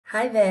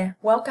Hi there,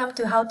 welcome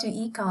to How to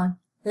Econ.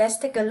 Let's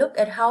take a look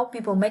at how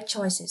people make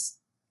choices.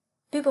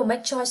 People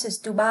make choices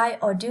to buy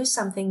or do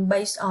something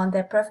based on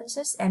their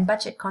preferences and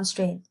budget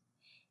constraints.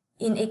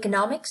 In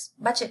economics,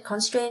 budget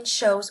constraint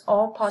shows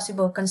all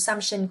possible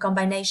consumption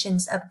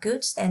combinations of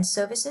goods and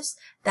services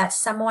that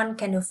someone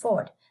can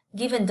afford,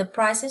 given the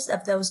prices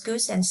of those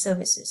goods and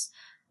services,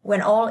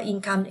 when all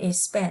income is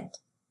spent.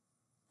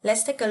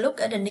 Let's take a look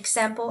at an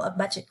example of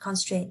budget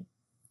constraint.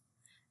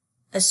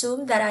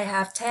 Assume that I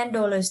have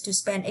 $10 to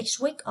spend each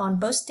week on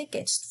bus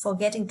tickets for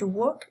getting to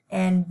work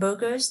and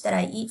burgers that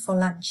I eat for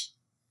lunch.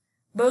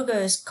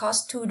 Burgers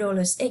cost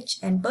 $2 each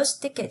and bus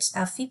tickets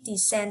are 50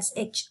 cents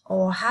each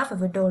or half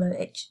of a dollar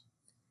each.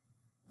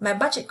 My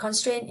budget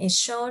constraint is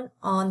shown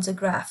on the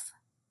graph.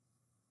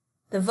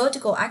 The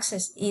vertical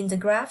axis in the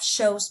graph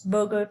shows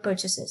burger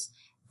purchases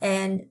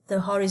and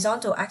the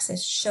horizontal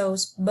axis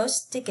shows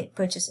bus ticket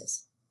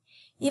purchases.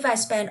 If I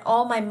spend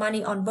all my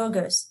money on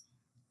burgers,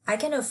 I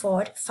can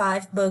afford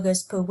 5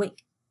 burgers per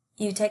week.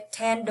 You take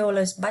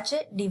 $10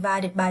 budget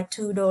divided by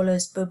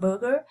 $2 per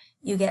burger,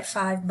 you get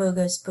 5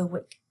 burgers per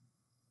week.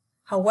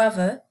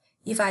 However,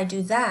 if I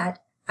do that,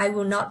 I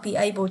will not be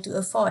able to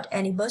afford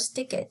any bus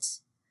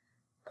tickets.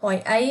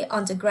 Point A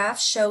on the graph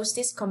shows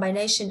this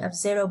combination of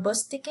 0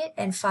 bus ticket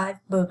and 5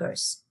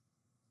 burgers.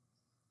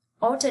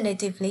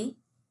 Alternatively,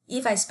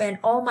 if I spend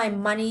all my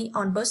money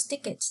on bus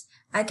tickets,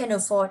 I can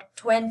afford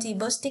 20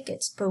 bus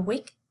tickets per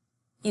week.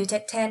 You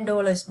take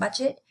 $10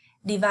 budget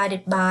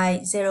divided by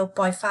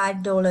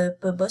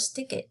 $0.5 per bus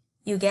ticket.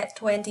 You get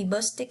 20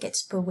 bus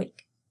tickets per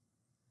week.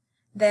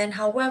 Then,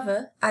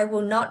 however, I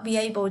will not be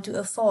able to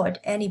afford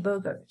any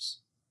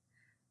burgers.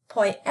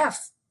 Point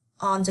F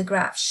on the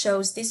graph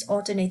shows this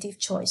alternative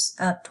choice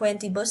of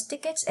 20 bus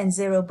tickets and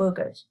 0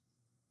 burgers.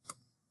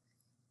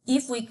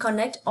 If we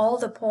connect all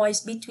the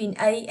points between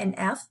A and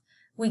F,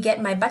 we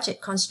get my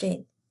budget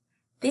constraint.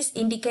 This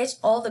indicates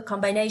all the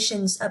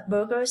combinations of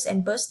burgers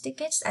and bus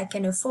tickets I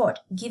can afford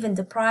given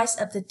the price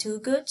of the two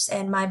goods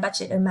and my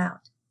budget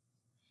amount.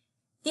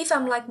 If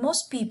I'm like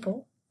most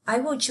people, I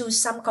will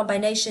choose some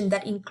combination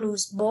that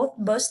includes both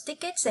bus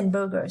tickets and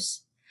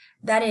burgers.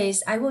 That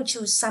is, I will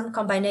choose some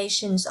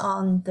combinations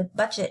on the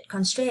budget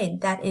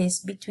constraint that is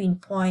between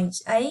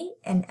points A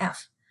and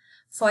F.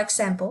 For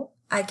example,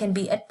 I can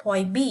be at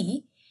point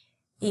B,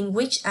 in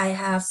which I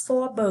have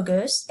 4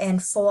 burgers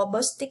and 4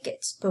 bus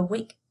tickets per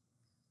week.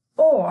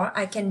 Or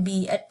I can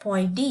be at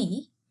point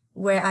D,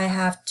 where I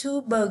have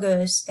 2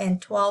 burgers and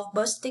 12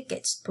 bus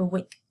tickets per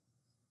week.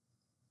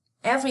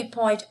 Every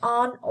point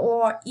on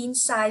or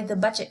inside the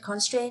budget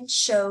constraint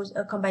shows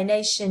a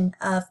combination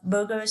of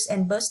burgers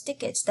and bus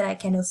tickets that I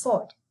can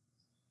afford.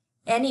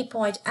 Any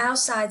point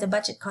outside the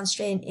budget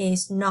constraint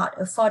is not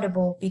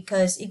affordable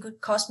because it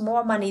would cost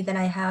more money than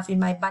I have in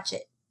my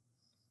budget.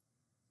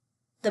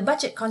 The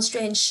budget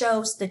constraint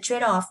shows the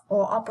trade-off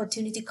or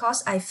opportunity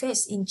cost I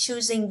face in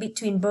choosing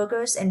between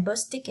burgers and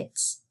bus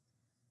tickets.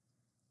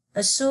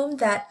 Assume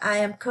that I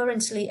am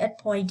currently at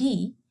point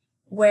D,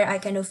 where I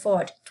can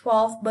afford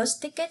 12 bus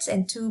tickets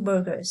and 2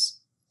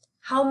 burgers.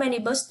 How many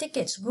bus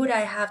tickets would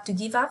I have to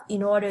give up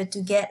in order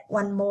to get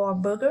 1 more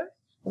burger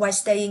while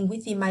staying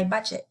within my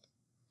budget?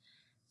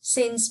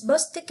 Since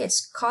bus tickets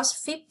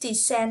cost 50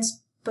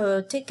 cents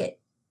per ticket,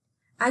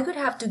 I would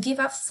have to give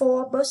up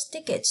 4 bus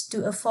tickets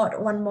to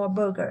afford 1 more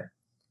burger.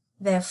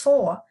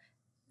 Therefore,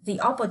 the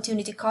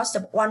opportunity cost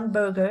of 1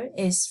 burger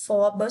is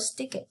 4 bus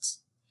tickets.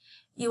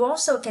 You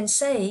also can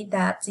say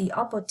that the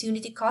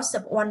opportunity cost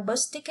of 1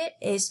 bus ticket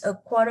is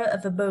 1/4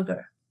 of a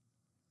burger.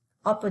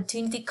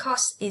 Opportunity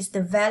cost is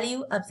the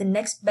value of the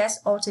next best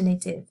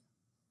alternative.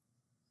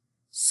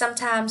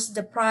 Sometimes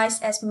the price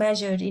as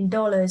measured in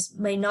dollars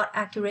may not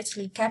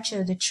accurately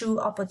capture the true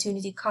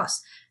opportunity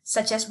cost,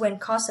 such as when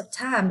cost of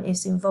time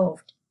is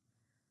involved.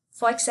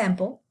 For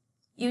example,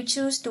 you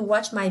choose to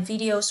watch my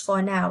videos for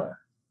an hour.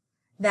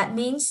 That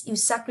means you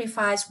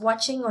sacrifice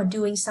watching or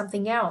doing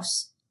something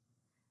else.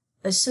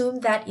 Assume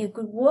that you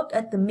could work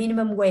at the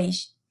minimum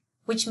wage,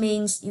 which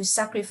means you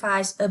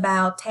sacrifice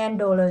about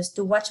 $10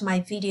 to watch my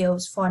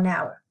videos for an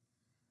hour.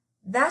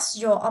 That's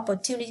your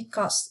opportunity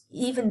cost,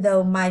 even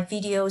though my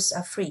videos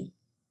are free.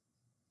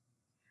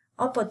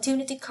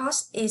 Opportunity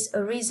cost is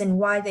a reason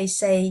why they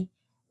say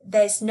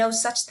there's no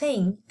such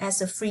thing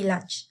as a free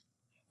lunch.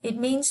 It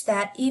means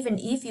that even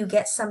if you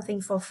get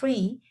something for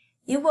free,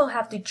 you will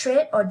have to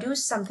trade or do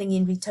something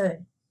in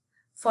return.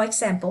 For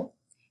example,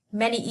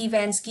 many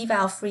events give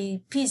out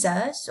free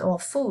pizzas or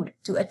food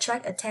to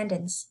attract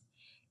attendance.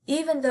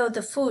 Even though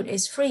the food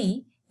is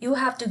free, you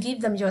have to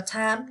give them your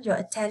time, your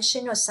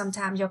attention, or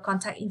sometimes your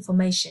contact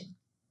information.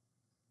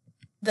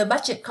 The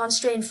budget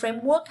constraint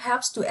framework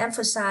helps to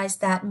emphasize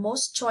that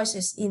most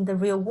choices in the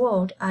real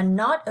world are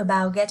not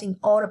about getting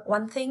all of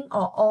one thing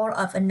or all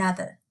of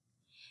another.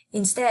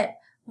 Instead,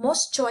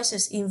 most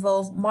choices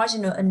involve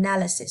marginal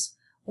analysis,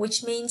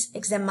 which means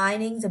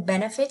examining the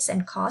benefits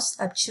and costs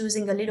of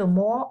choosing a little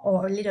more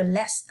or a little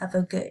less of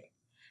a good.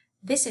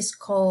 This is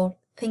called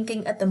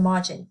thinking at the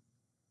margin.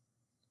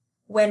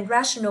 When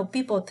rational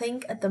people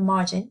think at the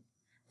margin,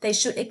 they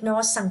should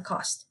ignore sunk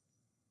cost.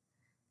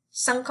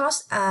 Sunk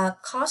costs are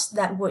costs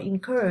that were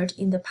incurred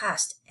in the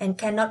past and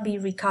cannot be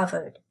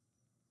recovered.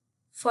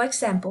 For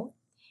example,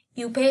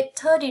 you paid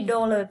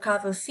 $30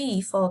 cover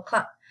fee for a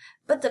club,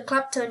 but the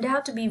club turned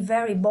out to be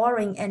very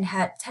boring and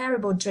had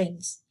terrible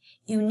drinks.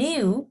 You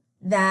knew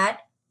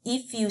that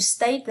if you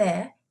stayed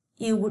there,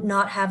 you would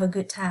not have a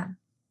good time.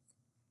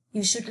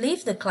 You should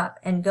leave the club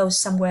and go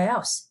somewhere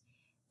else.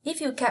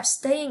 If you kept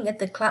staying at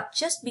the club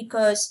just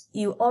because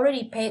you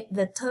already paid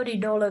the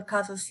 $30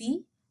 cover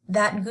fee,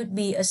 that could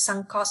be a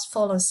sunk cost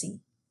fallacy.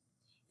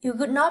 You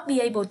would not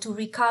be able to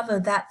recover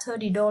that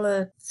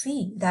 $30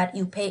 fee that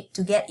you paid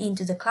to get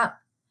into the club.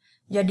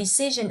 Your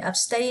decision of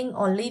staying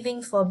or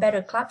leaving for a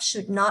better club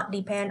should not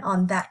depend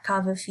on that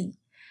cover fee.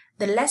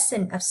 The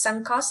lesson of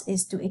sunk costs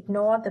is to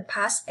ignore the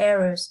past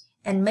errors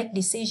and make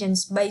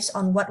decisions based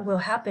on what will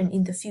happen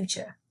in the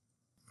future.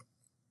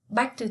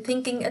 Back to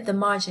thinking at the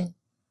margin.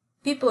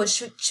 People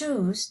should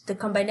choose the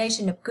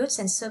combination of goods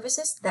and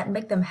services that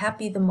make them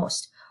happy the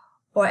most,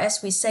 or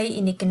as we say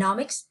in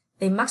economics,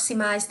 they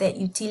maximize their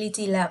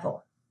utility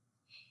level.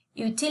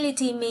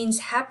 Utility means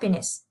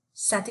happiness,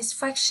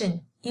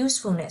 satisfaction,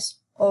 usefulness,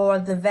 or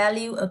the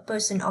value a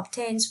person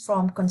obtains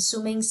from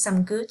consuming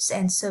some goods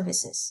and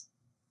services.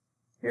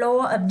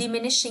 Law of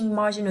diminishing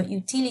marginal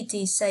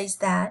utility says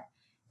that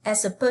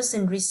as a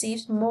person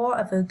receives more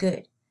of a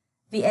good,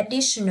 the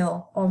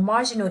additional or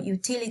marginal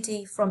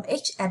utility from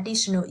each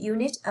additional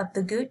unit of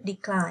the good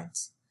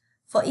declines.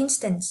 For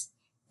instance,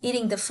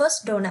 eating the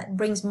first donut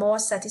brings more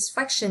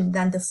satisfaction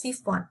than the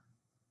fifth one.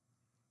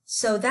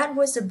 So that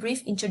was a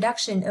brief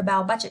introduction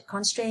about budget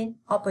constraint,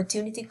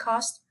 opportunity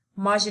cost,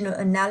 marginal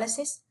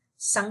analysis,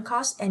 sunk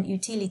cost, and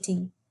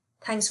utility.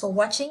 Thanks for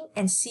watching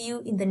and see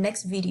you in the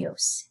next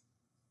videos.